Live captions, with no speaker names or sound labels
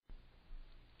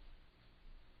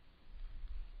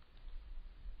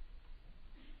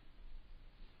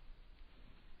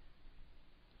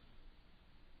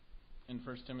in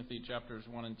 1 Timothy chapters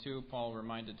 1 and 2, Paul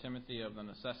reminded Timothy of the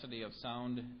necessity of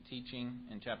sound teaching.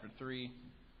 In chapter 3,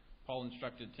 Paul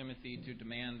instructed Timothy to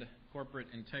demand corporate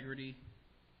integrity.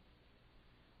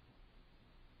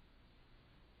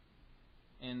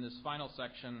 In this final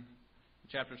section,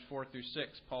 chapters 4 through 6,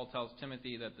 Paul tells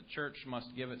Timothy that the church must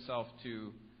give itself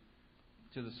to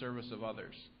the service of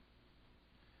others.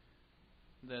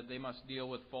 That they must deal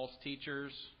with false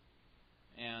teachers,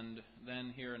 and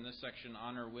then here in this section,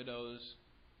 honor widows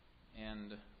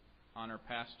and honor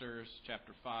pastors,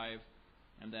 chapter 5,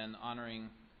 and then honoring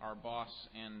our boss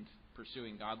and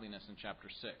pursuing godliness in chapter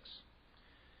 6.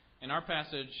 In our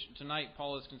passage tonight,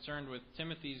 Paul is concerned with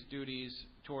Timothy's duties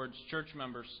towards church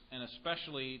members and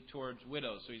especially towards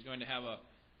widows. So he's going to have a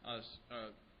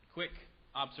quick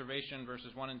observation,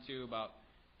 verses 1 and 2, about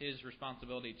his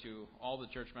responsibility to all the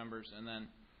church members, and then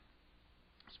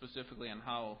specifically on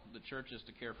how the church is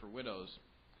to care for widows.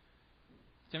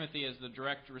 Timothy is the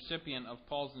direct recipient of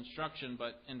Paul's instruction,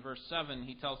 but in verse 7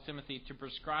 he tells Timothy to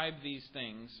prescribe these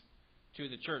things to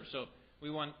the church. So we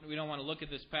don't want to look at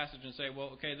this passage and say,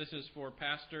 well, okay, this is for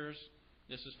pastors,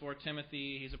 this is for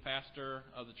Timothy, he's a pastor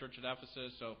of the church at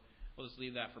Ephesus, so we'll just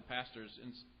leave that for pastors.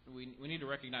 And we need to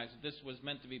recognize that this was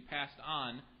meant to be passed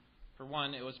on. For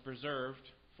one, it was preserved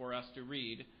for us to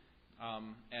read,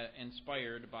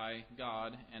 inspired by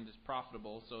God, and is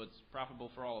profitable, so it's profitable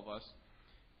for all of us.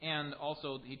 And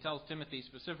also, he tells Timothy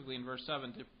specifically in verse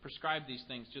 7 to prescribe these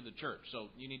things to the church. So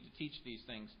you need to teach these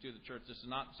things to the church. This is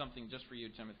not something just for you,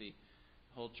 Timothy.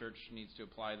 The whole church needs to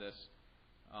apply this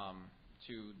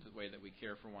to the way that we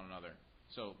care for one another.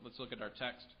 So let's look at our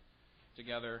text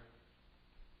together.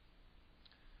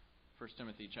 1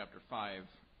 Timothy chapter 5,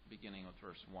 beginning with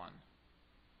verse 1.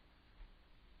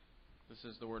 This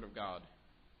is the word of God.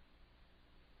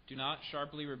 Do not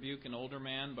sharply rebuke an older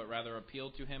man, but rather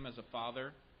appeal to him as a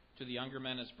father, to the younger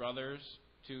men as brothers,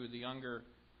 to the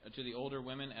older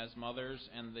women as mothers,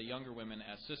 and the younger women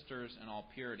as sisters in all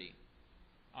purity.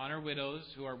 Honor widows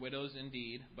who are widows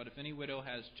indeed, but if any widow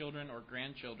has children or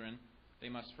grandchildren, they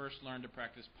must first learn to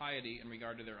practice piety in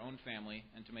regard to their own family,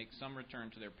 and to make some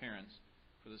return to their parents,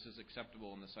 for this is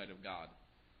acceptable in the sight of God.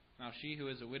 Now she who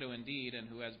is a widow indeed, and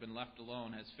who has been left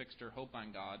alone, has fixed her hope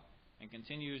on God, and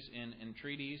continues in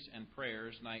entreaties and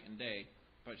prayers night and day.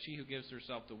 But she who gives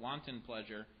herself to wanton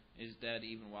pleasure is dead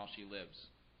even while she lives.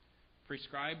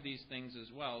 Prescribe these things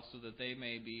as well, so that they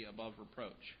may be above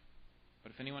reproach.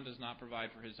 But if anyone does not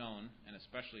provide for his own, and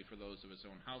especially for those of his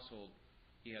own household,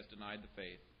 he has denied the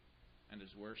faith, and is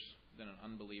worse than an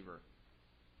unbeliever.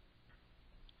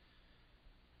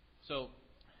 So,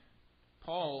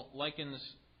 Paul likens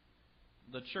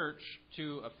the church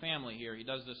to a family here. He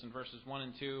does this in verses 1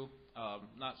 and 2,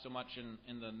 not so much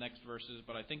in the next verses,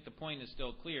 but I think the point is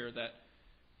still clear that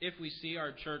if we see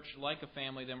our church like a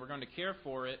family, then we're going to care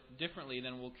for it differently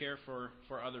than we'll care for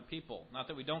other people. Not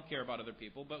that we don't care about other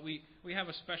people, but we have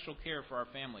a special care for our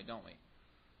family, don't we?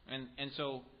 And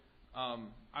so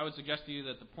I would suggest to you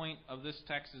that the point of this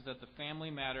text is that the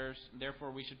family matters,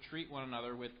 therefore we should treat one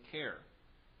another with care.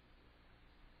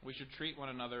 We should treat one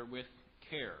another with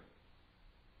care.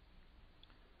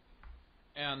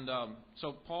 And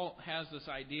so Paul has this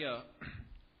idea.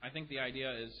 I think the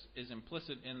idea is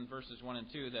implicit in verses 1 and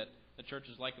 2, that the church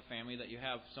is like a family, that you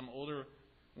have some older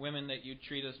women that you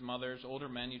treat as mothers, older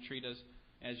men you treat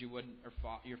as you would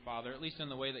your father, at least in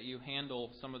the way that you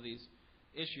handle some of these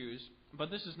issues. But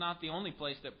this is not the only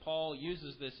place that Paul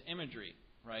uses this imagery,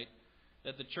 right?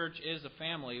 That the church is a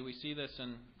family. We see this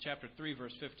in chapter 3,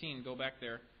 verse 15. Go back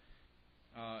there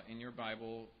in your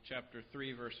Bible, chapter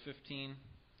 3, verse 15.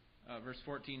 Verse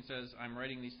 14 says, I'm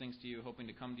writing these things to you, hoping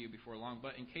to come to you before long.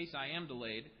 But in case I am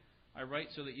delayed, I write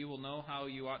so that you will know how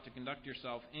you ought to conduct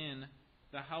yourself in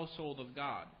the household of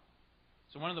God.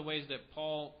 So one of the ways that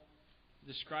Paul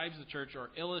describes the church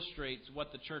or illustrates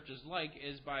what the church is like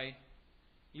is by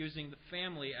using the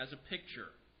family as a picture.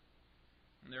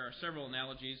 And there are several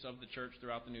analogies of the church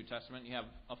throughout the New Testament. You have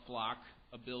a flock,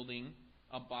 a building,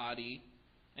 a body,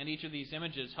 and each of these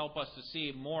images help us to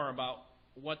see more about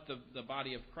what the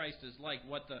body of Christ is like,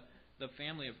 what the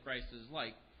family of Christ is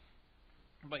like.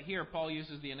 But here Paul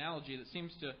uses the analogy that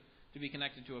seems to be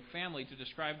connected to a family to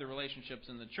describe the relationships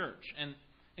in the church. And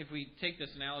if we take this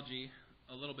analogy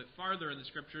a little bit farther in the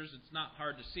Scriptures, it's not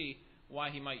hard to see why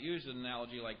he might use an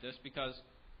analogy like this, because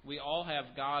we all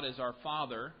have God as our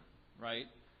Father, right?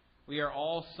 We are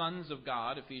all sons of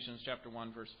God, Ephesians chapter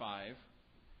 1, verse 5.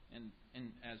 And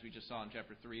as we just saw in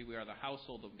chapter 3, we are the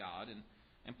household of God.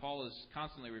 And Paul is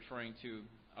constantly referring to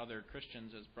other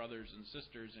Christians as brothers and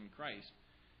sisters in Christ.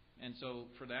 And so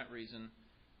for that reason,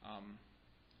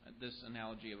 this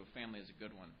analogy of a family is a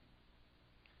good one.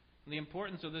 The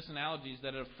importance of this analogy is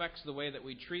that it affects the way that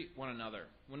we treat one another.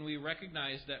 When we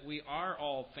recognize that we are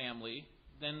all family,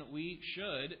 then we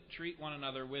should treat one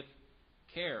another with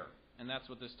care. And that's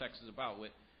what this text is about.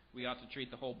 We ought to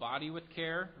treat the whole body with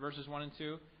care, verses 1 and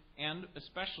 2. And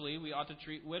especially, we ought to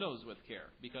treat widows with care,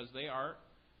 because they are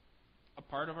a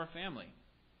part of our family.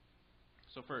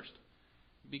 So first,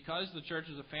 because the church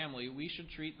is a family, we should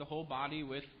treat the whole body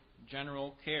with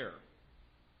general care.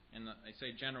 And I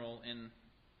say general in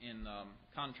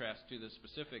contrast to the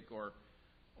specific or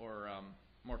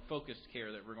more focused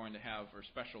care that we're going to have, or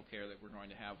special care that we're going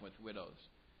to have with widows.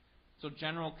 So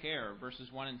general care, verses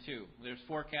 1 and 2. There's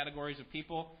 4 categories of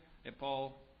people that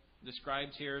Paul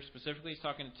describes here. Specifically, he's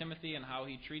talking to Timothy and how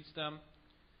he treats them.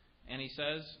 And he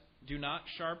says, do not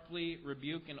sharply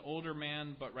rebuke an older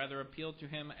man, but rather appeal to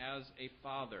him as a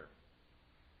father.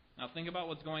 Now think about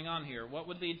what's going on here. What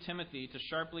would lead Timothy to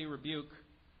sharply rebuke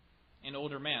an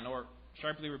older man, or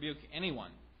sharply rebuke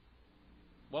anyone?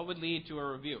 What would lead to a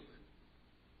rebuke?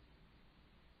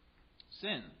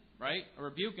 Sin, right? A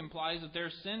rebuke implies that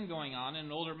there's sin going on in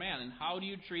an older man. And how do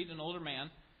you treat an older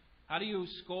man? How do you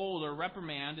scold or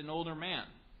reprimand an older man?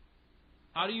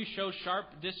 How do you show sharp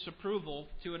disapproval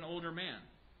to an older man?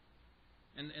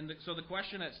 So the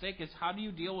question at stake is, how do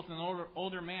you deal with an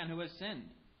older man who has sinned?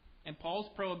 And Paul's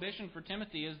prohibition for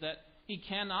Timothy is that he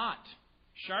cannot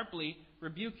sharply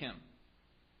rebuke him.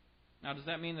 Now, does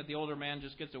that mean that the older man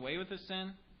just gets away with his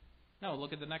sin? No,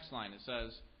 look at the next line. It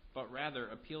says, but rather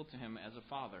appeal to him as a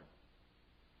father.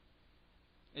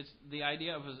 It's the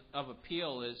idea of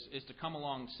appeal is to come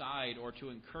alongside or to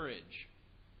encourage.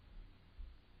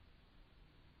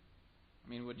 I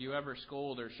mean, would you ever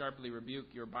scold or sharply rebuke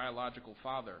your biological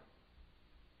father?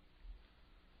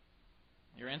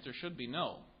 Your answer should be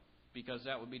no, because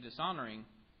that would be dishonoring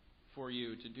for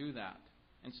you to do that.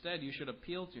 Instead, you should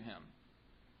appeal to him.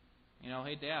 You know,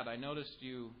 hey, Dad, I noticed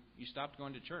you stopped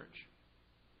going to church.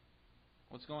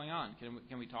 What's going on?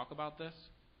 Can we talk about this?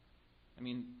 I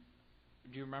mean,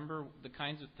 do you remember the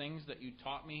kinds of things that you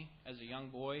taught me as a young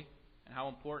boy, and how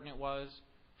important it was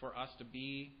for us to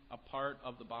be a part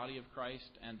of the body of Christ?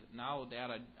 And now, Dad,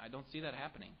 I don't see that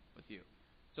happening with you.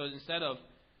 So instead of,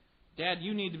 Dad,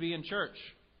 you need to be in church,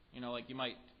 like you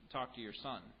might talk to your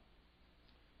son.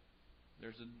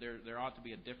 There ought to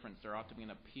be a difference. There ought to be an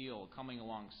appeal coming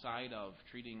alongside of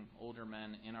treating older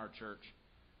men in our church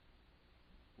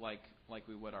like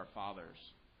we would our fathers.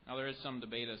 Now, there is some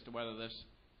debate as to whether this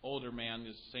older man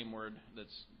is the same word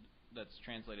that's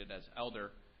translated as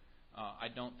elder. I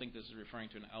don't think this is referring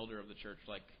to an elder of the church,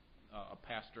 like a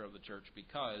pastor of the church,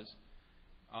 because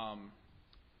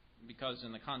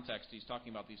in the context he's talking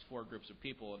about these 4 groups of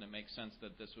people, and it makes sense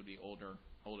that this would be older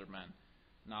men.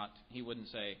 He wouldn't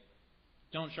say,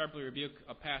 don't sharply rebuke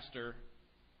a pastor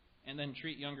and then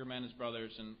treat younger men as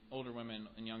brothers and older women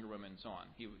and younger women and so on.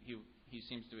 He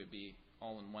seems to be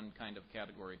all in one kind of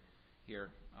category here.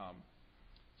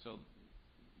 So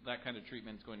that kind of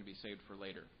treatment is going to be saved for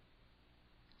later.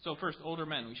 So first, older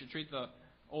men. We should treat the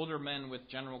older men with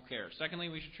general care. Secondly,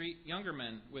 we should treat younger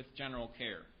men with general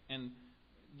care. And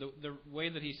the way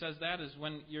that he says that is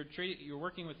when you're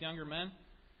working with younger men,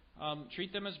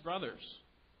 treat them as brothers.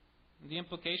 The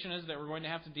implication is that we're going to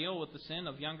have to deal with the sin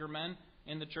of younger men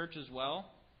in the church as well.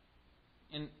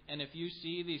 And if you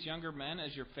see these younger men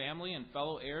as your family and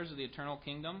fellow heirs of the eternal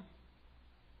kingdom,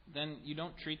 then you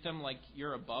don't treat them like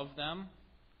you're above them,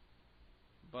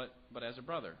 but as a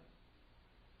brother.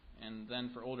 And then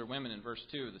for older women in verse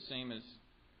 2, the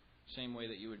same way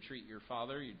that you would treat your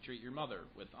father, you'd treat your mother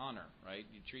with honor, right?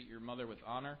 You treat your mother with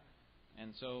honor.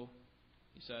 And so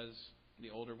he says the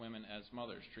older women as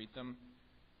mothers. Treat them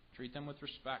with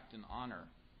respect and honor.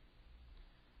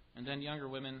 And then younger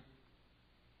women,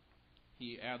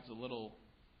 he adds a little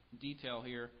detail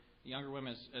here. The younger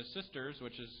women as sisters,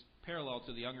 which is parallel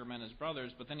to the younger men as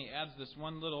brothers, but then he adds this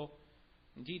one little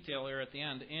detail here at the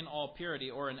end, in all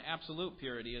purity, or in absolute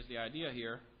purity is the idea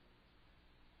here.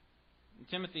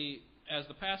 Timothy, as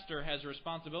the pastor, has a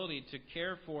responsibility to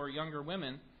care for younger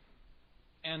women.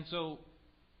 And so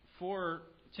for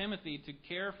Timothy to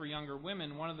care for younger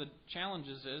women, one of the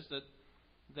challenges is that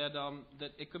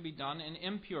it could be done in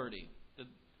impurity.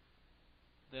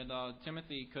 That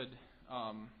Timothy could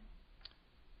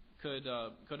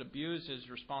abuse his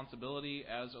responsibility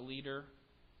as a leader,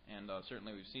 and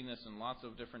certainly we've seen this in lots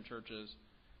of different churches,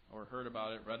 or heard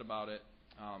about it, read about it.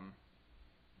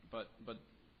 But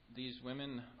these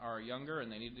women are younger, and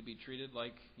they need to be treated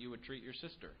like you would treat your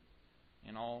sister,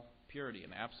 in all purity,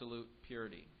 in absolute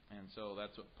purity. And so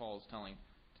that's what Paul is telling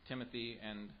to Timothy,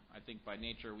 and I think by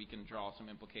nature we can draw some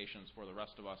implications for the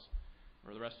rest of us,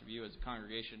 or the rest of you as a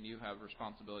congregation. You have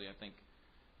responsibility, I think,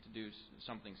 to do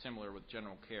something similar with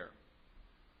general care.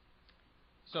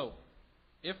 So,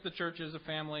 if the church is a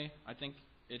family, I think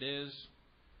it is,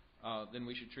 then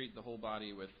we should treat the whole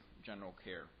body with general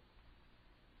care.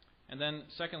 And then,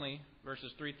 secondly,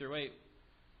 verses 3 through 8,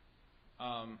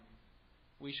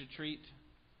 we should treat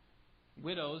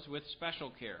widows with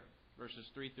special care. Verses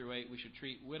 3 through 8, we should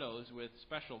treat widows with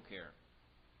special care.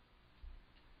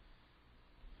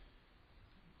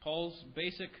 Paul's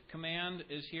basic command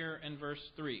is here in verse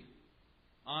 3.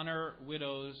 Honor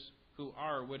widows who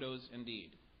are widows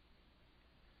indeed.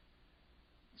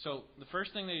 So the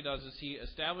first thing that he does is he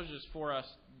establishes for us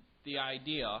the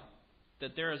idea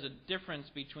that there is a difference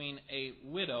between a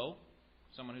widow,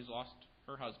 someone who's lost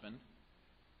her husband,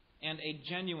 and a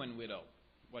genuine widow,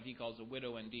 what he calls a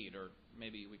widow indeed, or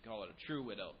maybe we call it a true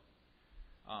widow.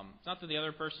 It's not that the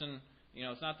other person,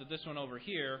 it's not that this one over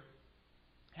here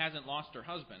hasn't lost her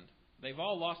husband. They've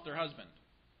all lost their husband.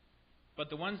 But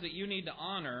the ones that you need to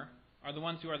honor are the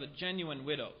ones who are the genuine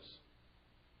widows.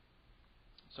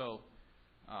 So,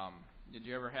 did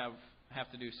you ever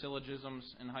have to do syllogisms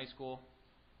in high school?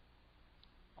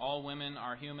 All women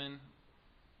are human,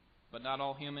 but not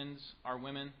all humans are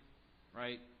women,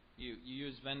 right? You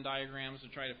use Venn diagrams to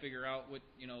try to figure out what,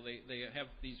 they have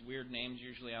these weird names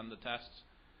usually on the tests.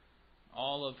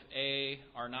 All of A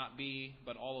are not B,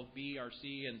 but all of B are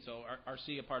C, and so are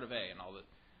C a part of A and all that.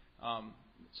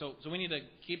 So we need to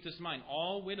keep this in mind.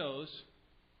 All widows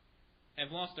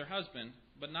have lost their husband,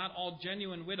 but not all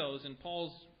genuine widows, in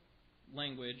Paul's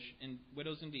language, in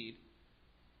widows indeed,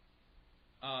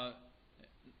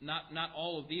 not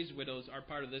all of these widows are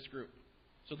part of this group.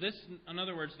 So this, in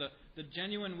other words, the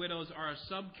genuine widows are a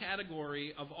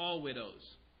subcategory of all widows.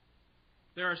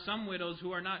 There are some widows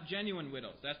who are not genuine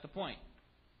widows. That's the point.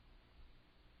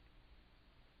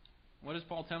 What does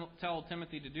Paul tell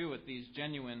Timothy to do with these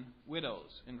genuine widows?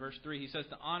 In verse 3, he says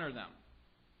to honor them.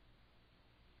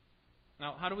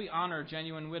 Now, how do we honor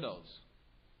genuine widows?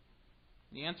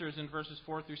 The answer is in verses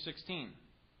 4 through 16.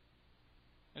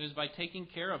 It is by taking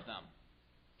care of them.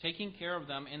 Taking care of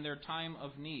them in their time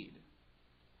of need.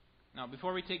 Now,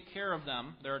 before we take care of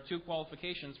them, there are two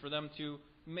qualifications for them to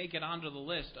make it onto the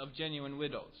list of genuine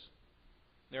widows.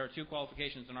 There are two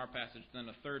qualifications in our passage, then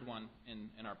a third one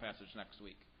in our passage next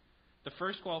week. The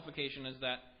first qualification is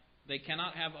that they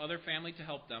cannot have other family to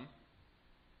help them.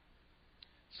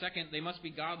 Second, they must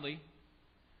be godly.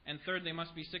 And third, they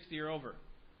must be 60 or over.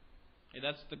 Okay,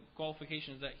 that's the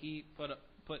qualifications that he put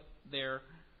there.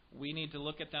 We need to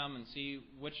look at them and see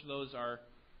which of those are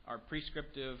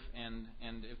prescriptive, and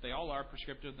if they all are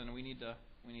prescriptive, then we need to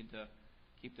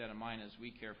keep that in mind as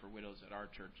we care for widows at our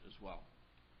church as well.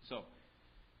 So,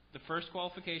 the first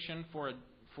qualification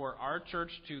for our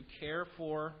church to care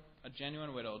for a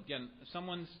genuine widow. Again,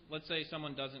 let's say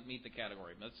someone doesn't meet the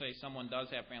category. Let's say someone does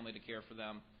have family to care for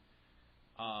them.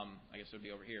 I guess it would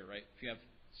be over here, right? If you have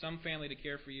some family to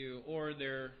care for you, or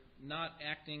they're not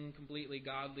acting completely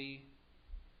godly,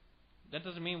 that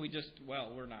doesn't mean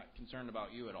we're not concerned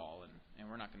about you at all, and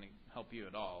we're not going to help you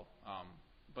at all.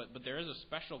 But there is a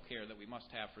special care that we must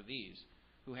have for these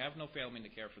who have no family to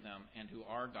care for them, and who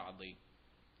are godly,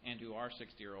 and who are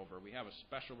 60 or over. We have a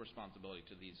special responsibility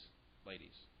to these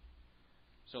ladies.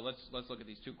 So let's look at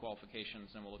these two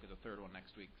qualifications, and we'll look at the third one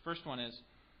next week. The first one is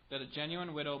that a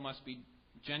genuine widow must be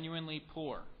genuinely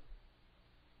poor.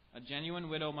 A genuine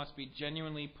widow must be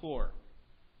genuinely poor.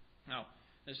 Now,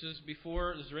 this is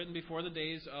written before the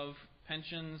days of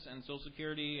pensions and Social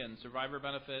Security and survivor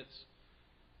benefits.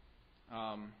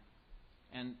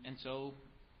 And so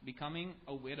becoming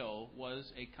a widow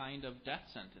was a kind of death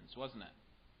sentence, wasn't it?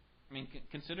 I mean,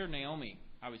 consider Naomi.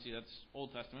 Obviously, that's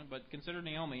Old Testament, but consider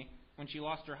Naomi when she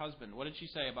lost her husband. What did she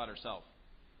say about herself?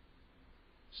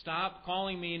 Stop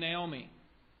calling me Naomi.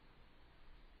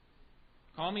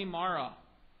 Call me Mara,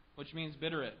 which means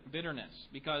bitterness,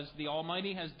 because the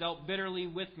Almighty has dealt bitterly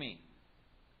with me.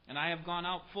 And I have gone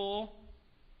out full,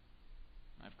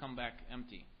 I've come back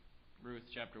empty. Ruth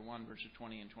chapter 1, verses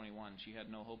 20 and 21. She had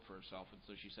no hope for herself, and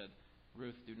so she said,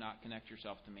 Ruth, do not connect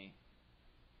yourself to me.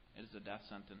 It is a death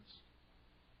sentence.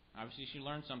 Obviously, she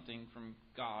learned something from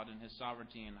God and His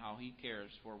sovereignty and how He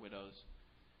cares for widows.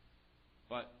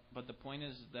 But the point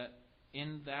is that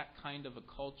in that kind of a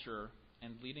culture,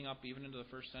 and leading up even into the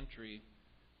first century,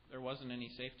 there wasn't any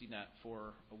safety net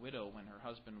for a widow when her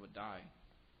husband would die.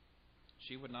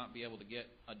 She would not be able to get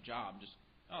a job. Just,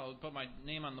 put my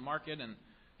name on the market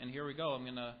and here we go. I'm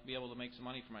going to be able to make some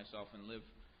money for myself and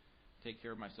take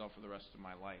care of myself for the rest of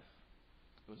my life.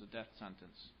 It was a death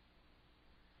sentence.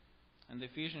 And the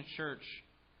Ephesian church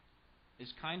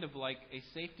is kind of like a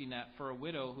safety net for a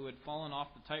widow who had fallen off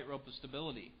the tightrope of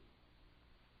stability.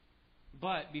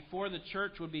 But before the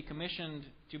church would be commissioned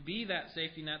to be that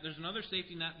safety net, there's another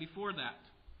safety net before that.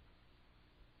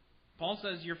 Paul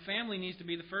says your family needs to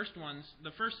be the first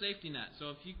safety net. So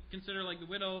if you consider like the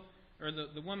widow or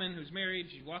the woman who's married,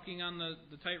 she's walking on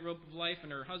the tightrope of life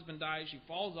and her husband dies, she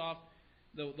falls off.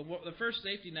 The first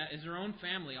safety net is her own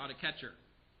family ought to catch her.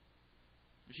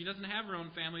 If she doesn't have her own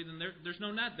family, then there's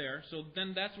no net there. So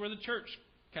then that's where the church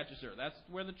catches her. That's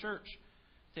where the church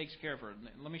takes care of her.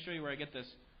 Let me show you where I get this.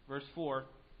 Verse 4.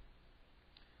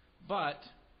 But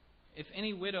if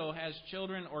any widow has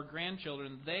children or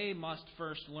grandchildren, they must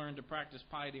first learn to practice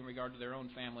piety in regard to their own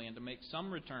family and to make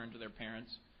some return to their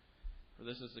parents, for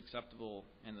this is acceptable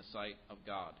in the sight of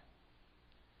God.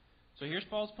 So here's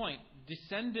Paul's point.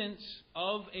 Descendants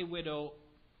of a widow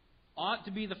ought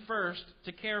to be the first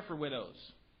to care for widows.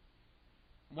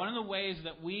 One of the ways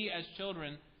that we as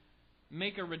children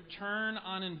make a return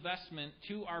on investment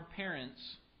to our parents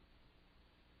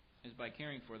is by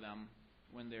caring for them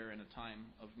when they're in a time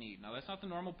of need. Now, that's not the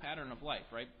normal pattern of life,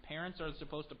 right? Parents are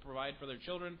supposed to provide for their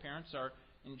children. Parents are,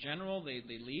 in general, they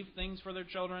leave things for their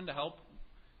children to help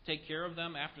take care of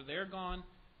them after they're gone.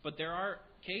 But there are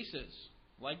cases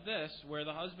like this where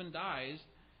the husband dies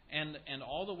and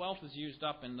all the wealth is used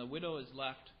up and the widow is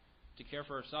left to care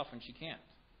for herself and she can't.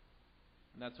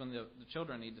 And that's when the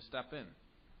children need to step in.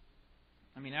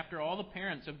 I mean, after all the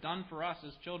parents have done for us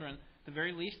as children, the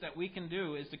very least that we can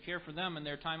do is to care for them in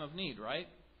their time of need, right?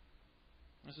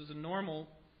 This is a normal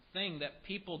thing that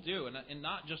people do, and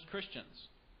not just Christians.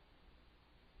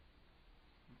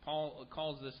 Paul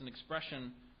calls this an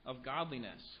expression of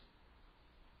godliness.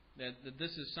 That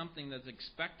this is something that's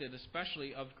expected,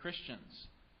 especially of Christians.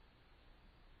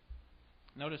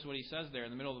 Notice what he says there in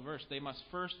the middle of the verse. They must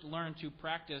first learn to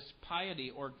practice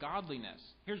piety or godliness.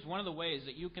 Here's one of the ways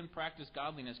that you can practice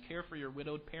godliness. Care for your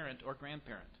widowed parent or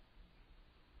grandparent.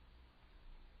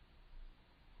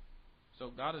 So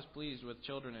God is pleased with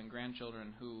children and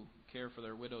grandchildren who care for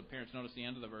their widowed parents. Notice the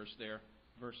end of the verse there,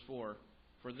 verse 4.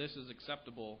 For this is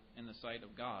acceptable in the sight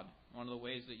of God. One of the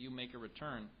ways that you make a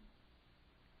return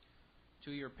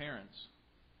to your parents.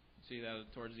 See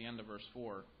that towards the end of verse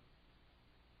 4.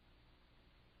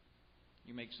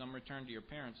 You make some return to your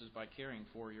parents is by caring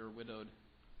for your widowed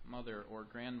mother or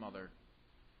grandmother.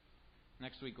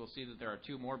 Next week we'll see that there are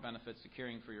two more benefits to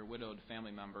caring for your widowed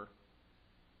family member.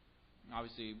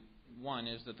 Obviously, one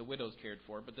is that the widow's cared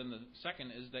for, but then the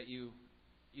second is that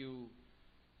you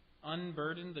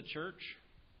unburden the church.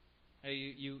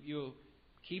 You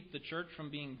keep the church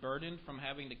from being burdened, from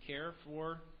having to care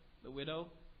for the widow.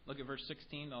 Look at verse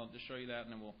 16. I'll just show you that,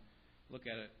 and then we'll look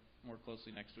at it more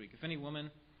closely next week. If any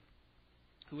woman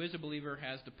who is a believer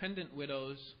has dependent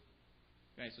widows,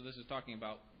 okay, so this is talking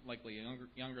about likely a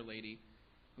younger lady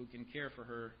who can care for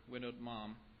her widowed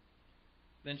mom,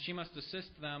 then she must assist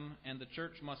them, and the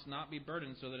church must not be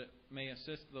burdened so that it may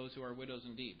assist those who are widows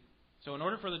indeed. So in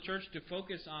order for the church to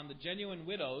focus on the genuine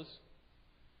widows,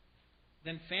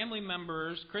 then family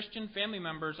members, Christian family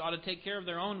members, ought to take care of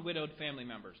their own widowed family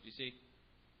members. Do you see?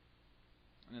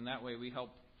 And in that way we help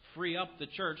free up the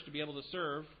church to be able to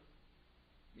serve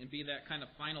and be that kind of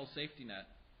final safety net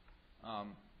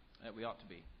that we ought to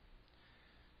be.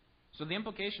 So the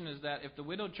implication is that if the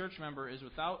widowed church member is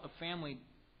without a family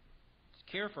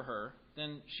to care for her,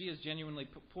 then she is genuinely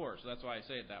poor. So that's why I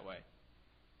say it that way.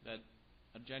 That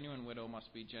a genuine widow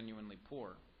must be genuinely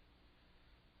poor.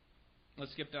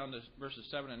 Let's skip down to verses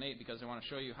 7 and 8 because I want to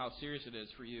show you how serious it is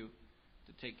for you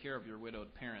to take care of your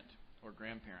widowed parent or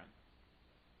grandparent.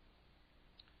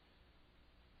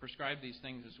 Prescribe these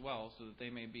things as well so that they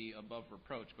may be above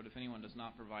reproach. But if anyone does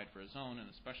not provide for his own, and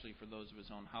especially for those of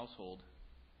his own household,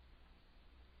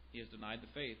 he has denied the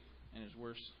faith and is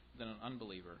worse than an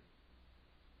unbeliever.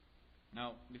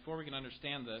 Now, before we can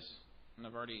understand this, and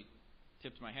I've already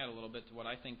tipped my hat a little bit to what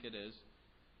I think it is,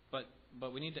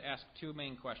 but we need to ask two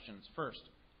main questions. First,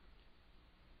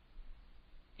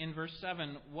 in verse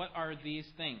 7, what are these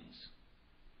things?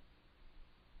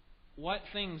 What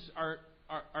things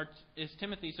is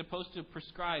Timothy supposed to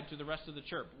prescribe to the rest of the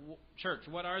church?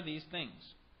 What are these things?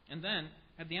 And then,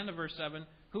 at the end of verse 7,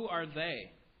 who are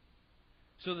they?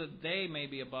 So that they may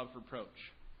be above reproach.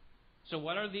 So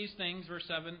what are these things, verse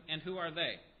 7, and who are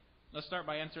they? Let's start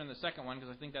by answering the second one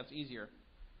because I think that's easier.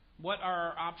 What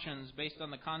are our options based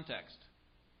on the context?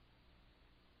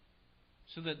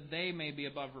 So that they may be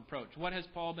above reproach. What has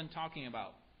Paul been talking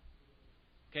about?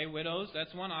 Okay, widows,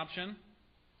 that's one option.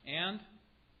 And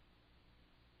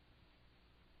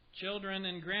children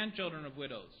and grandchildren of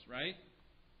widows, right?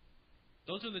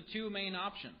 Those are the two main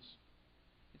options.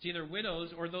 It's either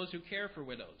widows or those who care for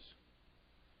widows.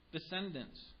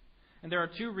 Descendants. And there are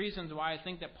two reasons why I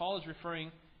think that Paul is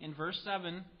referring in verse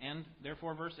 7 and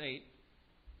therefore verse 8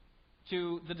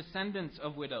 to the descendants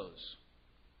of widows.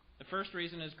 The first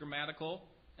reason is grammatical,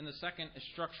 and the second is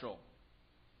structural.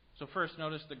 So first,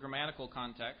 notice the grammatical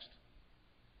context.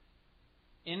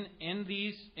 In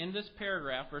this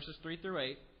paragraph, verses 3 through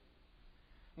 8,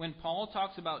 when Paul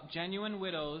talks about genuine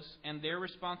widows and their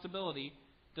responsibility,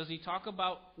 does he talk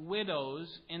about widows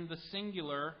in the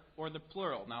singular or the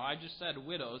plural? Now, I just said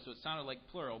widows, so it sounded like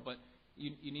plural, but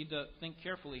you need to think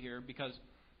carefully here, because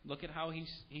look at how he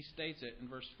states it in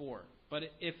verse 4. But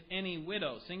if any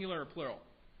widow, singular or plural?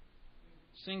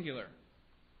 Singular.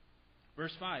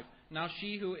 Verse 5. Now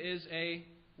she who is a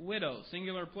widow,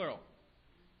 singular or plural?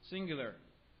 Singular.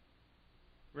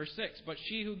 Verse 6. But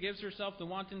she who gives herself to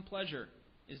wanton pleasure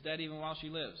is dead even while she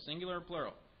lives. Singular or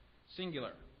plural?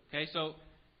 Singular. Okay, so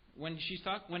when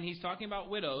he's talking about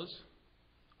widows,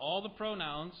 all the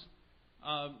pronouns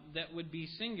that would be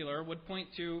singular would point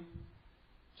to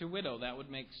widow. That would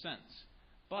make sense.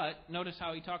 But notice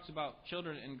how he talks about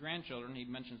children and grandchildren. He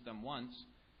mentions them once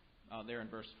there in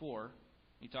verse 4.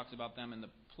 He talks about them in the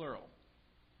plural.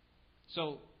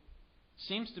 So it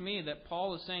seems to me that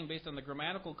Paul is saying, based on the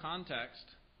grammatical context,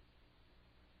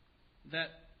 that,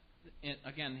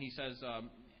 again, he says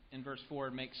in verse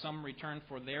 4, make some return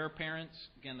for their parents.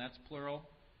 Again, that's plural.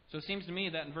 So it seems to me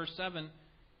that in verse 7,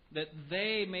 that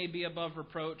they may be above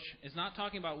reproach is not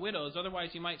talking about widows. Otherwise,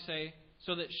 you might say,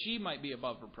 so that she might be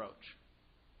above reproach.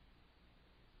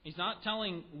 He's not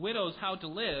telling widows how to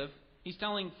live. He's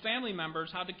telling family members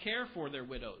how to care for their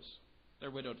widows,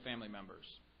 their widowed family members.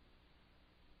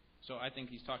 So I think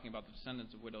he's talking about the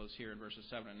descendants of widows here in verses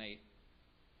 7 and 8.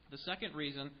 The second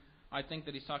reason I think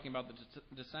that he's talking about the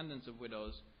descendants of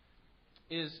widows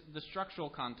is the structural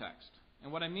context.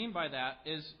 And what I mean by that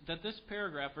is that this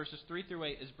paragraph, verses 3 through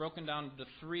 8, is broken down into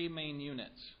three main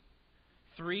units.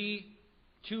 3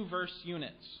 two-verse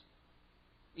units.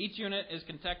 Each unit is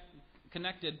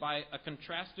connected by a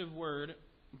contrastive word,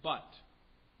 but.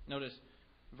 Notice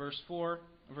verse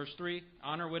 3,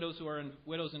 honor widows who are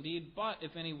widows indeed, but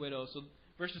if any widow. So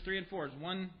verses 3 and 4 is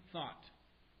one thought.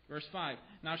 Verse 5,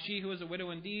 now she who is a widow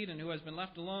indeed and who has been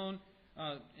left alone,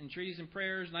 entreaties and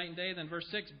prayers night and day. Then verse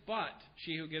 6, but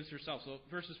she who gives herself. So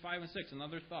verses 5 and 6,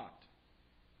 another thought.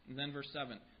 And then verse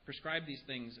 7, prescribe these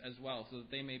things as well so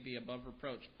that they may be above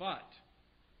reproach. But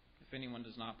if anyone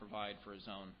does not provide for his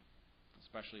own,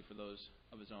 especially for those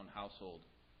of his own household.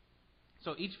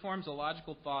 So each forms a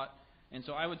logical thought, and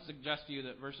so I would suggest to you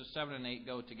that verses 7 and 8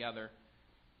 go together.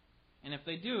 And if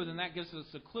they do, then that gives us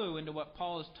a clue into what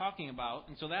Paul is talking about.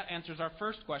 And so that answers our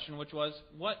first question, which was,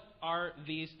 what are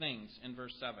these things in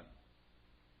verse 7?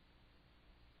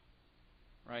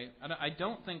 Right? I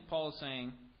don't think Paul is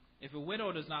saying, if a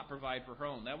widow does not provide for her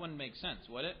own, that wouldn't make sense,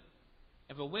 would it?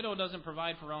 If a widow doesn't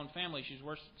provide for her own family,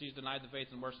 she's denied the faith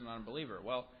and worse than an unbeliever.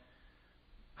 Well,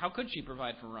 how could she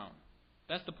provide for her own?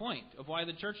 That's the point of why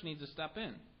the church needs to step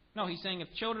in. No, he's saying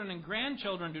if children and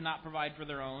grandchildren do not provide for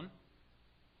their own,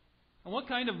 and what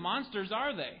kind of monsters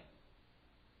are they?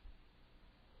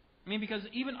 I mean, because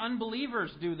even unbelievers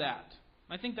do that.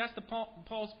 I think that's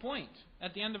Paul's point.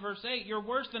 At the end of verse 8, you're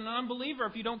worse than an unbeliever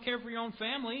if you don't care for your own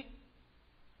family.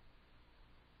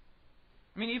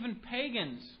 I mean, even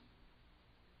pagans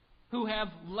who have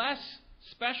less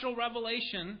special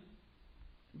revelation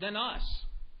than us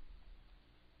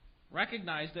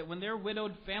recognize that when their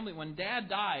widowed family, when dad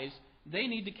dies, they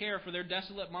need to care for their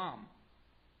desolate mom.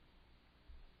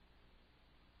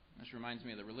 This reminds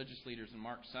me of the religious leaders in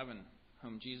Mark 7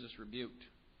 whom Jesus rebuked,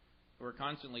 who were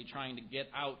constantly trying to get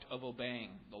out of obeying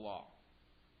the law.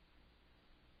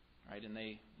 Right? And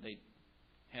they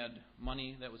had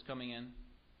money that was coming in,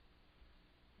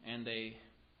 and they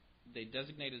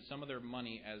designated some of their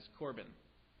money as Corban,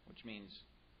 which means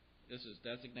this is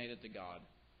designated to God.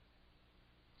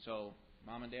 So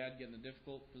mom and dad get in a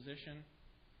difficult position.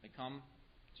 They come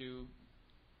to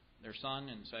their son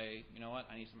and say, you know what,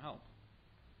 I need some help.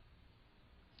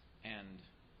 And,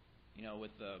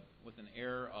 with an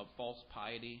air of false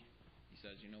piety, he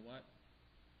says, you know what?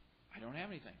 I don't have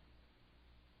anything.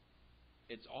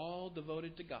 It's all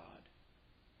devoted to God.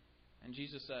 And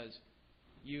Jesus says,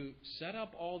 you set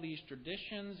up all these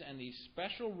traditions and these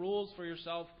special rules for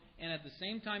yourself, and at the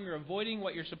same time you're avoiding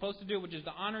what you're supposed to do, which is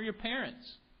to honor your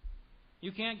parents.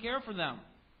 You can't care for them.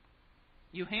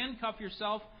 You handcuff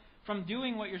yourself from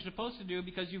doing what you're supposed to do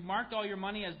because you've marked all your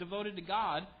money as devoted to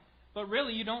God, but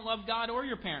really you don't love God or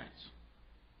your parents.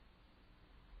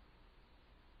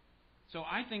 So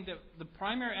I think that the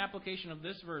primary application of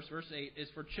this verse, verse 8, is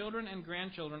for children and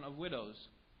grandchildren of widows.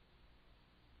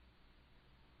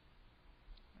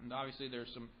 And obviously there's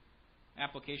some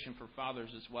application for fathers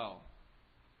as well.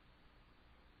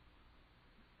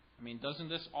 I mean, doesn't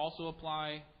this also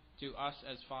apply to us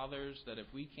as fathers, that if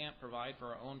we can't provide for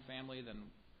our own family, then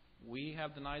we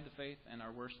have denied the faith and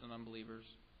are worse than unbelievers?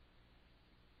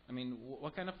 I mean,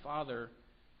 what kind of father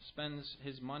spends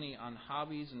his money on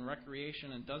hobbies and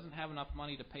recreation and doesn't have enough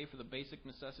money to pay for the basic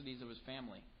necessities of his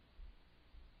family?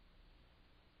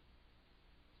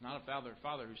 It's not a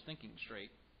father who's thinking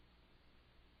straight.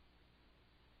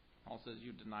 Paul says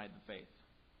you've denied the faith.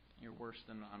 You're worse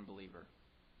than an unbeliever.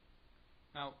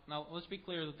 Now, let's be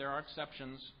clear that there are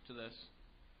exceptions to this.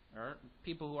 There are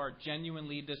people who are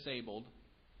genuinely disabled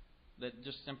that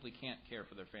just simply can't care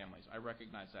for their families. I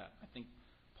recognize that. I think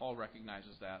Paul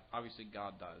recognizes that. Obviously,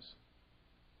 God does.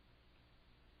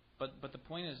 But the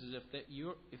point is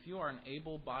if you are an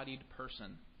able-bodied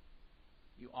person,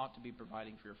 you ought to be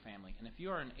providing for your family. And if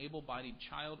you are an able-bodied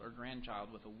child or grandchild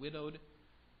with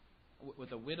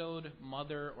a widowed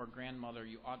mother or grandmother,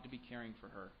 you ought to be caring for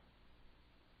her.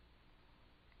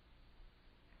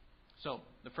 So,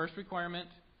 the first requirement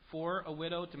for a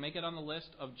widow to make it on the list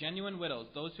of genuine widows,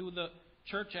 those who the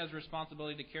church has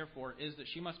responsibility to care for, is that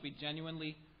she must be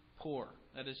genuinely poor.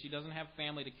 That is, she doesn't have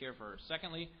family to care for her.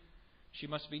 Secondly, she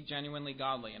must be genuinely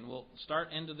godly. And we'll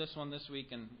start into this one this week,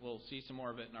 and we'll see some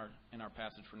more of it in our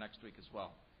passage for next week as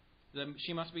well.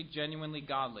 She must be genuinely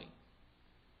godly.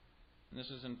 And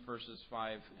this is in verses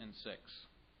 5 and 6.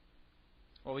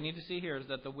 What we need to see here is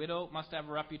that the widow must have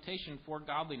a reputation for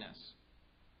godliness.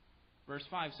 Verse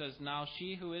 5 says, "Now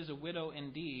she who is a widow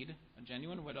indeed, a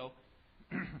genuine widow,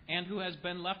 and who has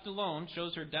been left alone,"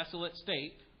 shows her desolate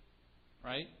state,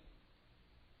 right?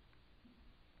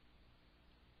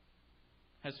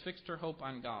 "Has fixed her hope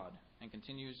on God and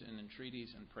continues in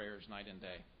entreaties and prayers night and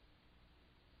day."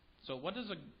 So what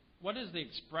is the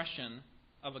expression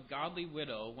of a godly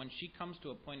widow when she comes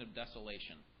to a point of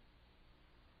desolation?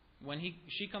 When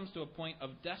she comes to a point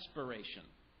of desperation?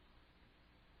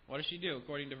 What does she do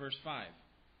according to verse 5?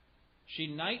 She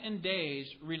night and days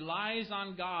relies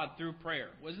on God through prayer.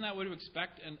 Wasn't that what you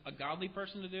expect a godly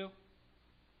person to do?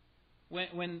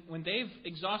 When they've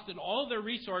exhausted all their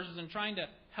resources in trying to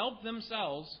help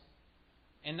themselves,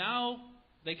 and now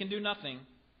they can do nothing,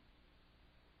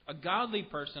 a godly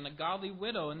person, a godly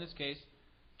widow in this case,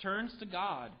 turns to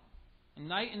God and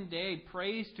night and day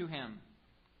prays to Him.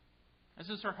 This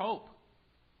is her hope.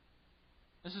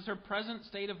 This is her present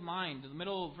state of mind. The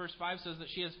middle of verse 5 says that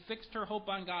she has fixed her hope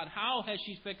on God. How has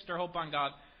she fixed her hope on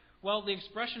God? Well, the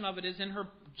expression of it is in her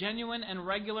genuine and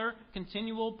regular,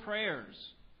 continual prayers.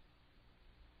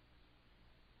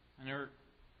 And her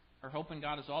hope in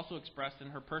God is also expressed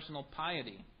in her personal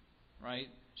piety, right?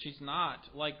 She's not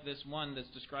like this one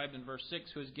that's described in verse 6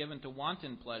 who is given to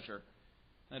wanton pleasure,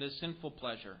 that is sinful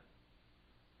pleasure.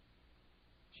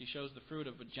 She shows the fruit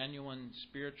of a genuine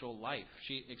spiritual life.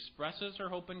 She expresses her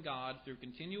hope in God through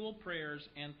continual prayers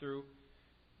and through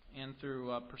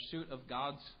pursuit of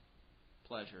God's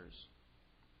pleasures.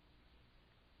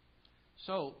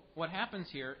 So, what happens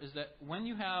here is that when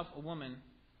you have a woman,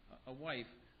 a wife,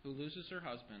 who loses her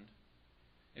husband,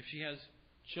 if she has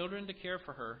children to care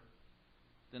for her,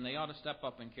 then they ought to step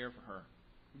up and care for her.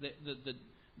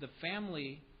 The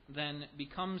family then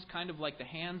becomes kind of like the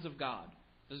hands of God.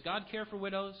 Does God care for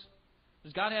widows?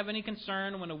 Does God have any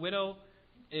concern when a widow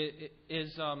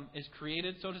is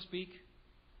created, so to speak?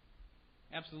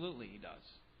 Absolutely, He does.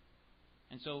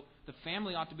 And so the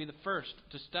family ought to be the first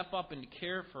to step up and to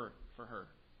care for her.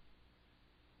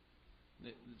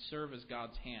 That serve as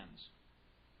God's hands.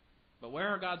 But where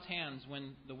are God's hands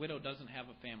when the widow doesn't have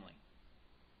a family?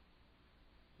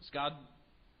 Does God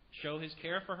show His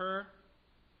care for her?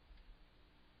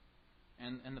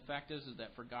 And the fact is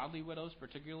that for godly widows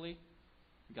particularly,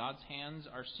 God's hands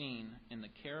are seen in the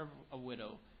care of a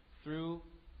widow through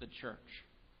the church.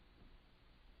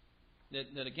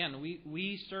 That again,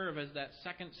 we serve as that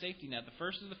second safety net. The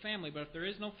first is the family, but if there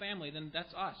is no family, then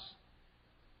that's us.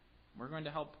 We're going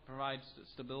to help provide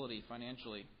stability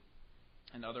financially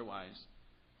and otherwise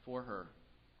for her.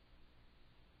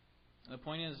 The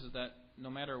point is that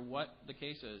no matter what the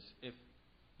case is, if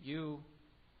you,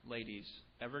 ladies,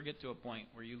 ever get to a point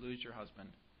where you lose your husband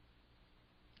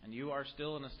and you are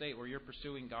still in a state where you're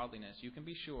pursuing godliness, you can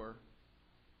be sure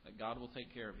that God will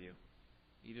take care of you,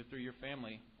 either through your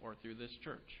family or through this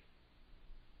church.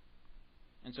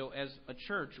 And so as a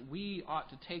church, we ought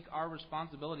to take our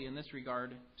responsibility in this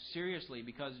regard seriously,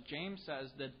 because James says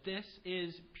that this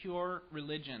is pure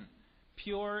religion.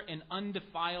 Pure and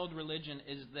undefiled religion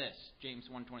is this, James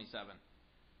 1:27.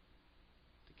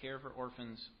 Care for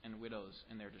orphans and widows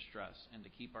in their distress, and to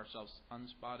keep ourselves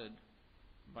unspotted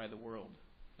by the world.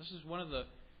 This is one of the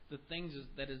things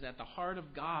that is at the heart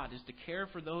of God, is to care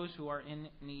for those who are in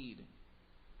need.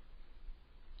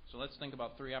 So let's think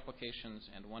about 3 applications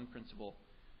and 1 principle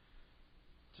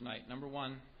tonight. Number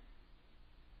 1,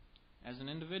 as an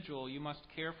individual, you must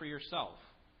care for yourself.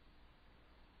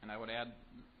 And I would add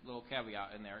a little caveat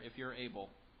in there, if you're able.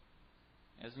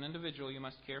 As an individual, you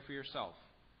must care for yourself.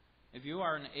 If you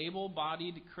are an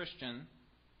able-bodied Christian,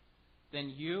 then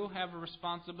you have a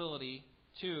responsibility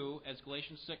to, as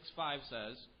Galatians 6:5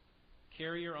 says,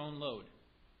 carry your own load.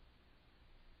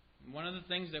 One of the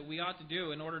things that we ought to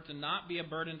do in order to not be a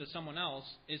burden to someone else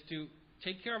is to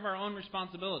take care of our own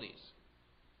responsibilities.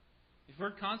 If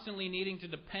we're constantly needing to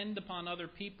depend upon other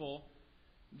people,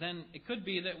 then it could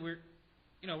be that we're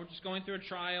just going through a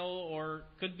trial, or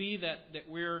it could be that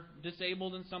we're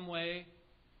disabled in some way.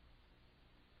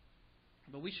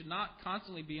 But we should not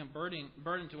constantly be a burden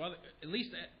to others. At least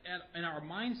in our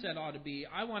mindset ought to be,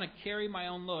 I want to carry my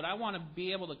own load. I want to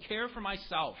be able to care for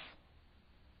myself.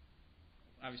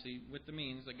 Obviously, with the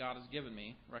means that God has given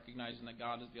me, recognizing that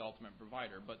God is the ultimate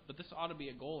provider. But this ought to be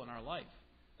a goal in our life.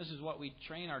 This is what we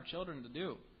train our children to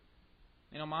do.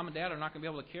 Mom and Dad are not going to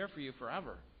be able to care for you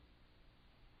forever.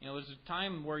 There's a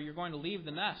time where you're going to leave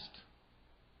the nest.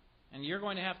 And you're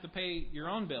going to have to pay your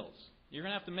own bills. You're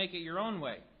going to have to make it your own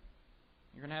way.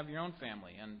 You're going to have your own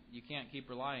family. And you can't keep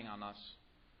relying on us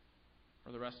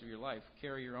for the rest of your life.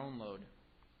 Carry your own load.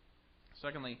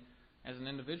 Secondly, as an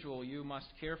individual, you must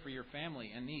care for your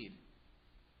family in need.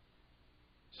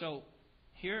 So,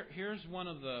 here's one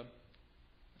of the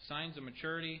signs of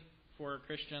maturity for a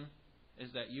Christian,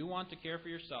 is that you want to care for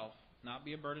yourself, not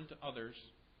be a burden to others,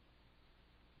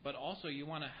 but also you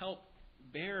want to help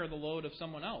bear the load of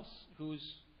someone else who's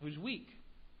weak,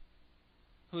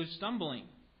 who's stumbling.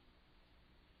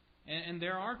 And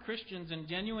there are Christians in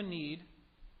genuine need.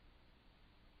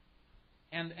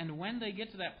 And when they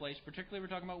get to that place, particularly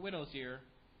we're talking about widows here,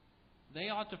 they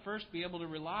ought to first be able to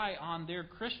rely on their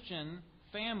Christian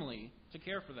family to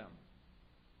care for them.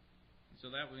 So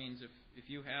that means if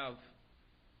you have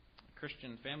a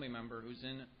Christian family member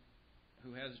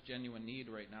who has genuine need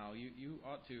right now, you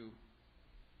ought to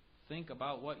think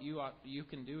about what you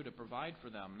can do to provide for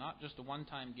them. Not just a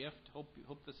one-time gift.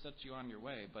 Hope this sets you on your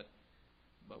way, but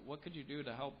what could you do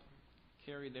to help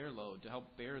carry their load, to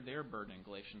help bear their burden,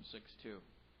 Galatians 6:2.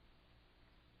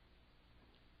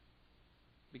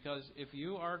 Because if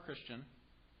you are a Christian,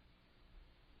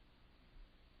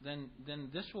 then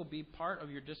this will be part of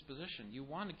your disposition. You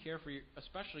want to care for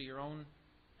especially your own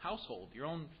household, your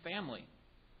own family.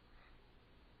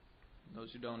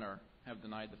 Those who don't have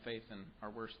denied the faith and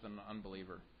are worse than an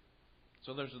unbeliever.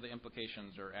 So those are the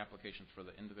implications or applications for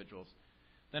the individuals.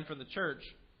 Then for the church,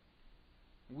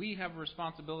 we have a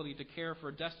responsibility to care for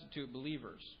destitute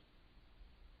believers.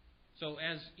 So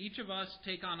as each of us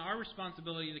take on our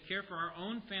responsibility to care for our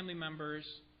own family members,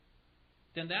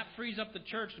 then that frees up the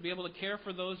church to be able to care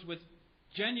for those with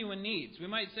genuine needs. We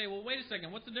might say, well, wait a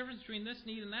second, what's the difference between this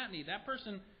need and that need? That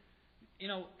person,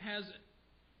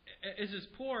 is as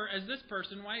poor as this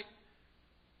person. Why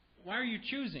are you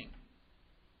choosing?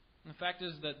 And the fact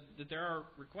is that there are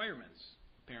requirements,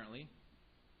 apparently,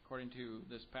 according to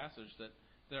this passage, that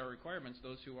there are requirements.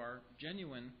 Those who are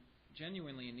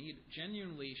genuinely in need,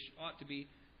 genuinely ought to be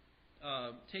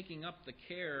taking up the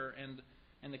care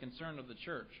and the concern of the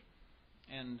church.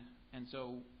 And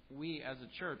so we as a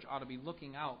church ought to be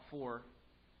looking out for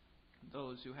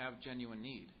those who have genuine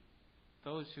need,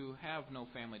 those who have no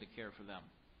family to care for them.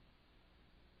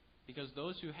 Because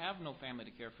those who have no family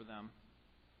to care for them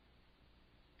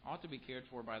ought to be cared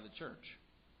for by the church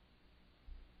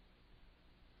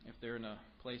if they're in a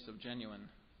place of genuine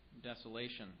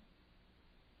desolation.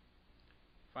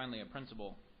 Finally, a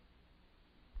principle.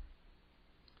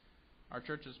 Our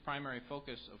church's primary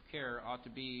focus of care ought to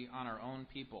be on our own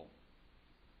people.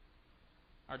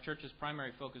 Our church's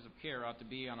primary focus of care ought to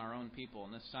be on our own people.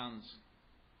 And this sounds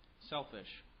selfish,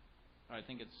 but I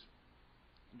think it's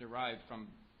derived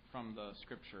from the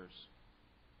Scriptures.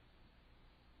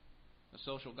 The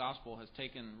social gospel has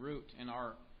taken root in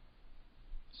our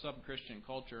sub-Christian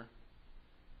culture.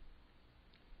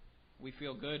 We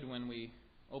feel good when we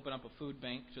open up a food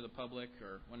bank to the public,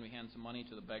 or when we hand some money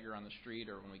to the beggar on the street,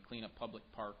 or when we clean a public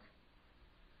park.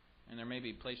 And there may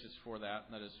be places for that.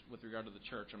 That is with regard to the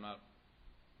church. I'm not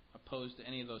opposed to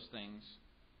any of those things.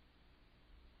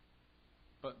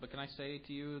 But can I say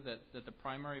to you that the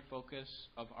primary focus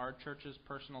of our church's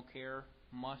personal care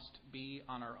must be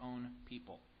on our own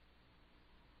people?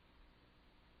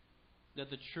 That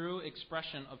the true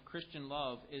expression of Christian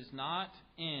love is not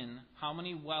in how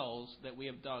many wells that we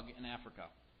have dug in Africa,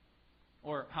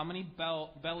 or how many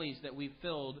bellies that we've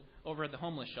filled over at the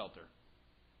homeless shelter.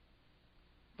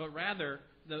 But rather,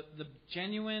 the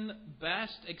genuine,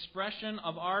 best expression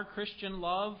of our Christian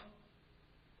love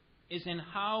is in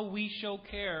how we show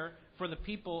care for the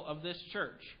people of this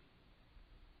church.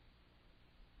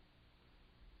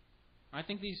 I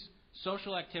think these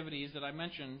social activities that I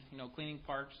mentioned, cleaning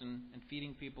parks and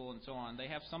feeding people and so on, they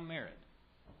have some merit.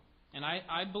 And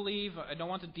I believe, I don't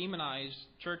want to demonize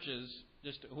churches.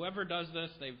 Just whoever does this,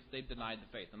 they've denied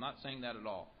the faith. I'm not saying that at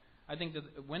all. I think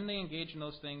that when they engage in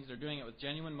those things, they're doing it with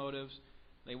genuine motives.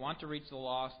 They want to reach the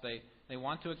lost. They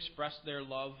want to express their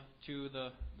love to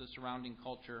the surrounding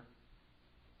culture.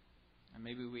 And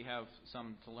maybe we have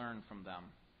some to learn from them.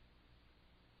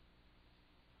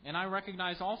 And I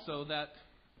recognize also that,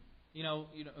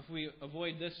 if we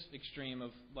avoid this extreme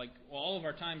of all of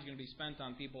our time is going to be spent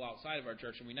on people outside of our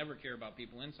church and we never care about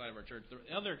people inside of our church,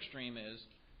 the other extreme is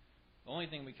the only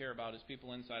thing we care about is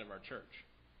people inside of our church.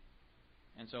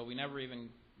 And so we never even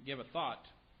give a thought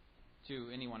to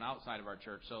anyone outside of our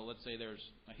church. So let's say there's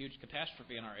a huge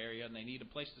catastrophe in our area and they need a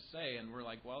place to stay, and we're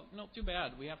like, well, too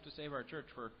bad. We have to save our church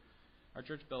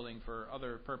building for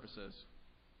other purposes.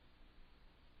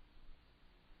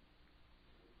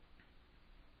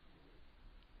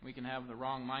 We can have the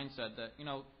wrong mindset that,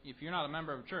 if you're not a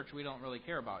member of a church, we don't really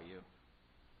care about you.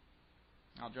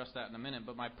 I'll address that in a minute.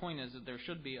 But my point is that there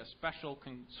should be a special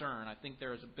concern. I think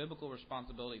there is a biblical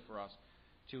responsibility for us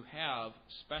to have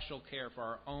special care for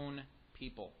our own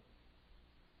people.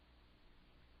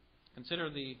 Consider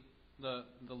the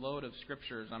load of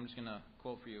scriptures. I'm just going to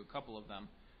quote for you a couple of them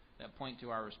that point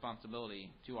to our responsibility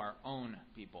to our own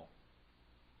people.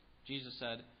 Jesus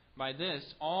said, "By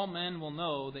this all men will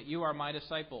know that you are my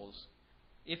disciples,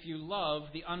 if you love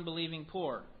the unbelieving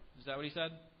poor." Is that what he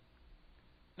said?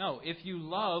 No, if you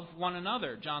love one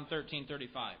another, John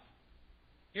 13:35.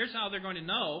 Here's how they're going to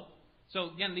know. So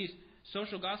again, these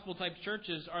social gospel type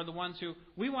churches are the ones who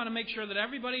we want to make sure that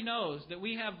everybody knows that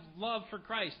we have love for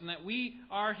Christ and that we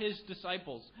are His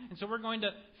disciples. And so we're going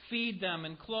to feed them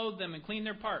and clothe them and clean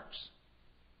their parks.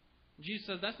 Jesus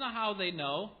says that's not how they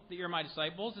know that you're my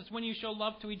disciples. It's when you show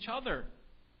love to each other.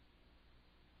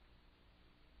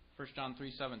 1 John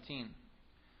 3:17.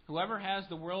 Whoever has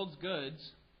the world's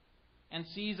goods and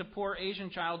sees a poor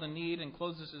Asian child in need and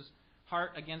closes his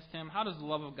heart against him, how does the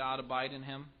love of God abide in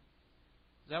him?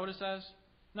 Is that what it says?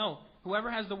 No. Whoever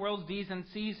has the world's deeds and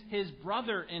sees his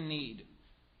brother in need,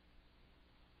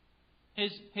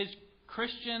 his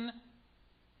Christian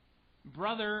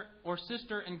brother or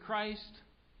sister in Christ,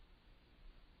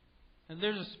 and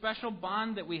there's a special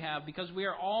bond that we have because we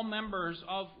are all members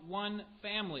of one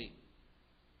family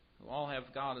who all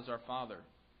have God as our Father.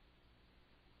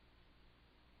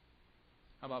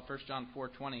 How about 1 John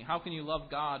 4:20? How can you love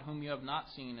God whom you have not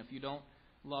seen if you don't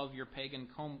love your pagan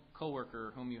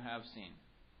co-worker whom you have seen?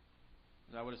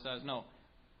 Is that what it says? No.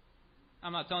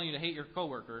 I'm not telling you to hate your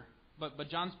co-worker, but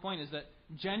John's point is that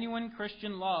genuine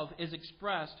Christian love is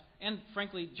expressed, and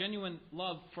frankly, genuine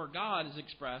love for God is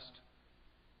expressed,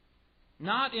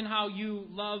 not in how you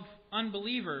love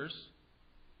unbelievers,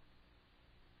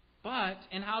 but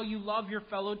in how you love your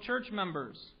fellow church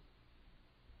members.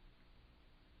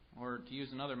 Or to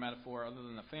use another metaphor other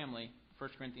than the family, 1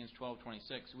 Corinthians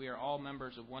 12:26, we are all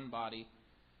members of one body.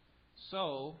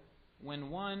 So,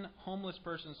 when one homeless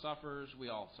person suffers, we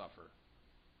all suffer.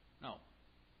 No.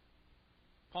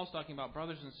 Paul's talking about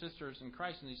brothers and sisters in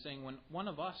Christ, and he's saying when one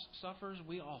of us suffers,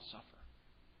 we all suffer.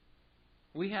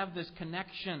 We have this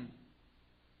connection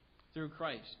through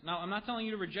Christ. Now, I'm not telling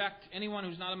you to reject anyone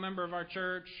who's not a member of our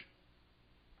church.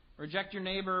 Reject your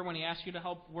neighbor when he asks you to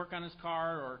help work on his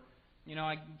car, or you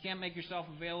can't make yourself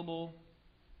available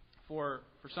for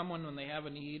someone when they have a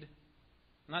need.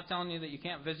 I'm not telling you that you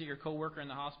can't visit your coworker in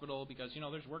the hospital because,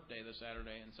 there's work day this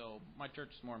Saturday, and so my church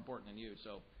is more important than you,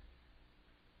 so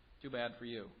too bad for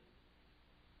you.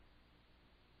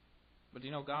 But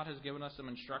God has given us some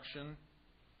instruction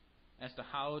as to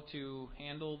how to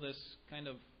handle this kind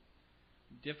of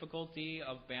difficulty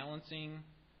of balancing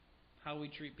how we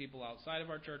treat people outside of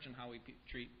our church and how we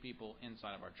treat people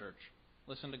inside of our church.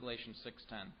 Listen to Galatians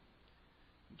 6:10.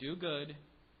 Do good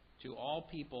to all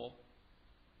people,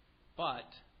 but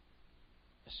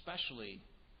especially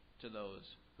to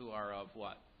those who are of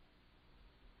what?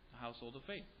 The household of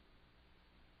faith.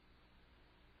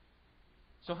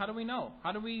 So how do we know?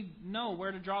 How do we know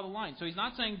where to draw the line? So he's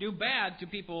not saying do bad to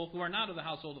people who are not of the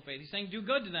household of faith. He's saying do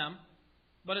good to them,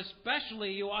 but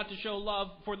especially you ought to show love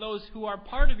for those who are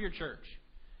part of your church.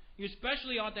 You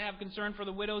especially ought to have concern for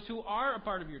the widows who are a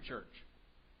part of your church.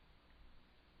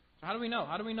 So how do we know?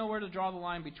 How do we know where to draw the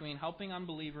line between helping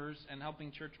unbelievers and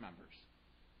helping church members?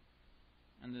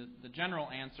 And the general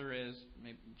answer is,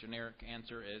 maybe generic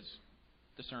answer is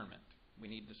discernment. We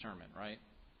need discernment, right?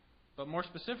 But more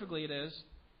specifically, it is,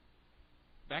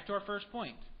 back to our first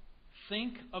point,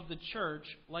 think of the church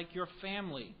like your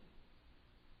family.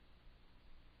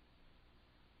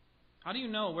 How do you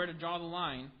know where to draw the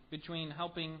line between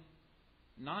helping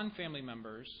non-family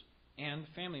members and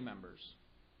family members?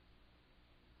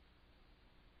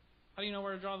 How do you know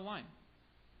where to draw the line?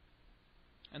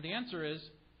 And the answer is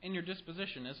in your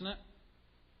disposition, isn't it?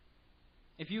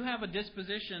 If you have a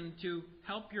disposition to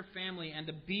help your family and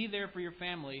to be there for your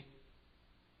family,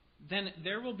 then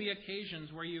there will be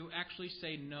occasions where you actually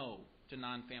say no to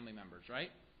non-family members, right?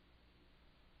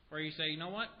 Where you say, you know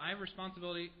what, I have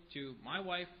responsibility to my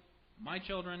wife, my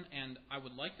children, and I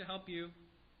would like to help you.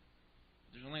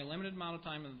 There's only a limited amount of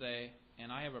time in the day,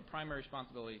 and I have a primary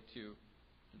responsibility to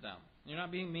them. You're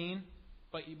not being mean,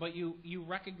 but you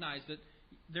recognize that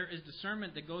there is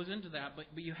discernment that goes into that, but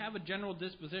you have a general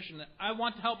disposition that I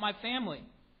want to help my family.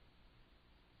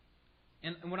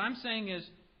 And what I'm saying is,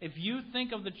 if you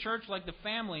think of the church like the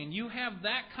family and you have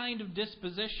that kind of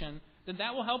disposition, then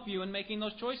that will help you in making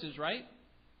those choices, right?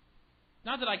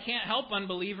 Not that I can't help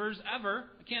unbelievers ever.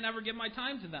 I can't ever give my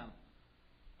time to them.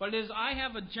 But it is I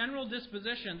have a general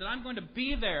disposition that I'm going to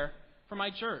be there for my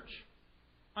church.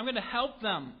 I'm going to help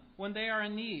them when they are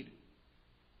in need.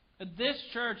 That this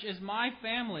church is my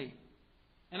family.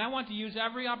 And I want to use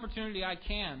every opportunity I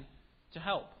can to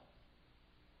help.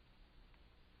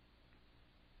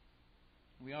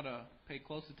 We ought to pay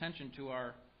close attention to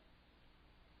our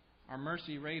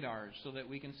mercy radars so that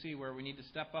we can see where we need to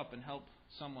step up and help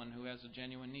someone who has a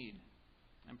genuine need.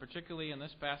 And particularly in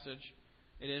this passage,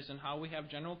 it is in how we have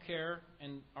general care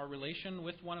in our relation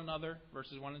with one another,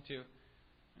 verses 1 and 2,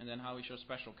 and then how we show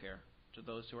special care to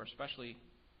those who are especially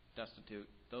destitute,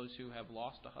 those who have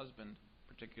lost a husband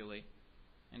particularly,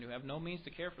 and who have no means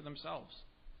to care for themselves.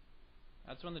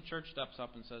 That's when the church steps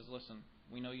up and says, listen,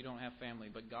 we know you don't have family,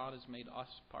 but God has made us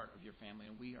part of your family,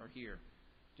 and we are here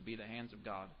to be the hands of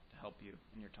God to help you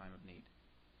in your time of need.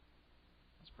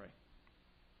 Let's pray.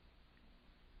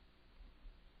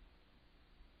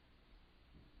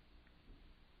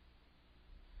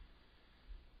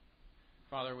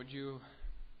 Father, would you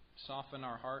soften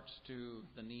our hearts to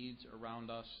the needs around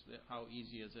us? How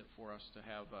easy is it for us to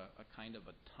have a kind of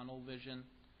a tunnel vision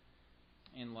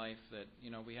in life that,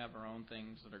 we have our own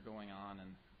things that are going on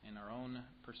and in our own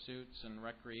pursuits and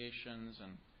recreations,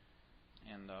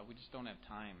 and we just don't have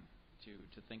time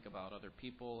to think about other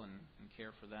people and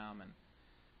care for them. And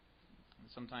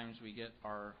sometimes we get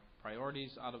our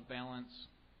priorities out of balance,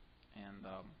 and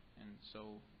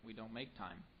so we don't make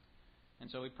time. And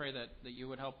so we pray that you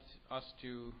would help us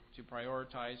to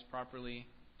prioritize properly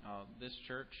this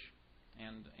church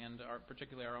and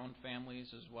particularly our own families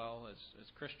as well. As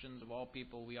Christians of all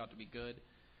people, we ought to be good,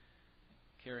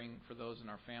 caring for those in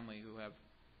our family who have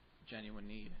genuine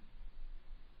need,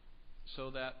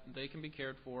 so that they can be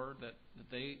cared for, that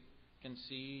they can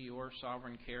see your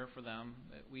sovereign care for them,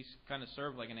 that we kind of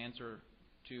serve like an answer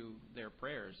to their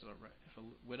prayers. If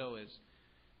a widow is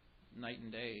night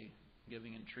and day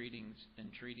giving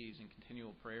entreaties and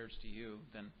continual prayers to you,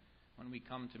 then when we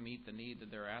come to meet the need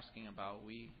that they're asking about,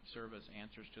 we serve as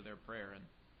answers to their prayer,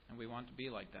 and we want to be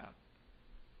like that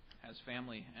as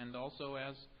family, and also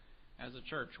as a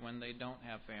church when they don't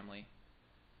have family.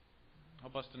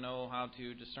 Help us to know how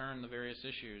to discern the various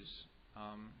issues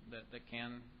that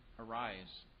can arise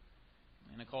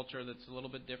in a culture that's a little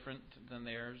bit different than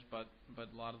theirs, but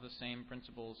a lot of the same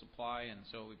principles apply. And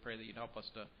so we pray that you'd help us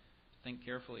to think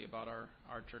carefully about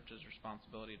our church's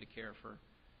responsibility to care for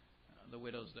the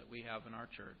widows that we have in our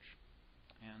church,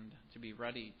 and to be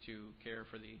ready to care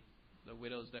for the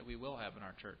widows that we will have in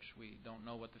our church. We don't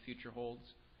know what the future holds,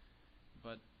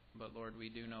 but Lord, we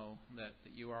do know that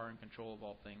you are in control of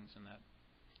all things, and that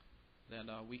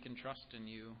we can trust in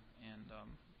you, and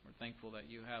we're thankful that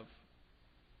you have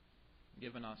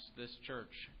given us this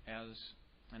church as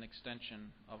an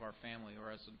extension of our family,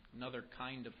 or as another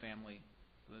kind of family,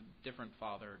 a different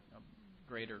father, a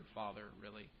greater father,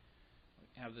 really.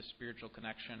 Have this spiritual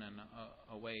connection and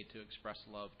a way to express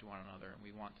love to one another, and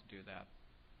we want to do that.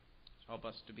 So help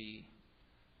us to be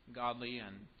godly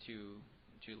and to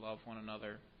love one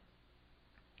another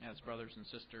as brothers and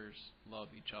sisters love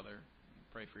each other.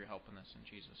 Pray for your help in this in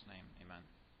Jesus' name.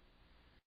 Amen.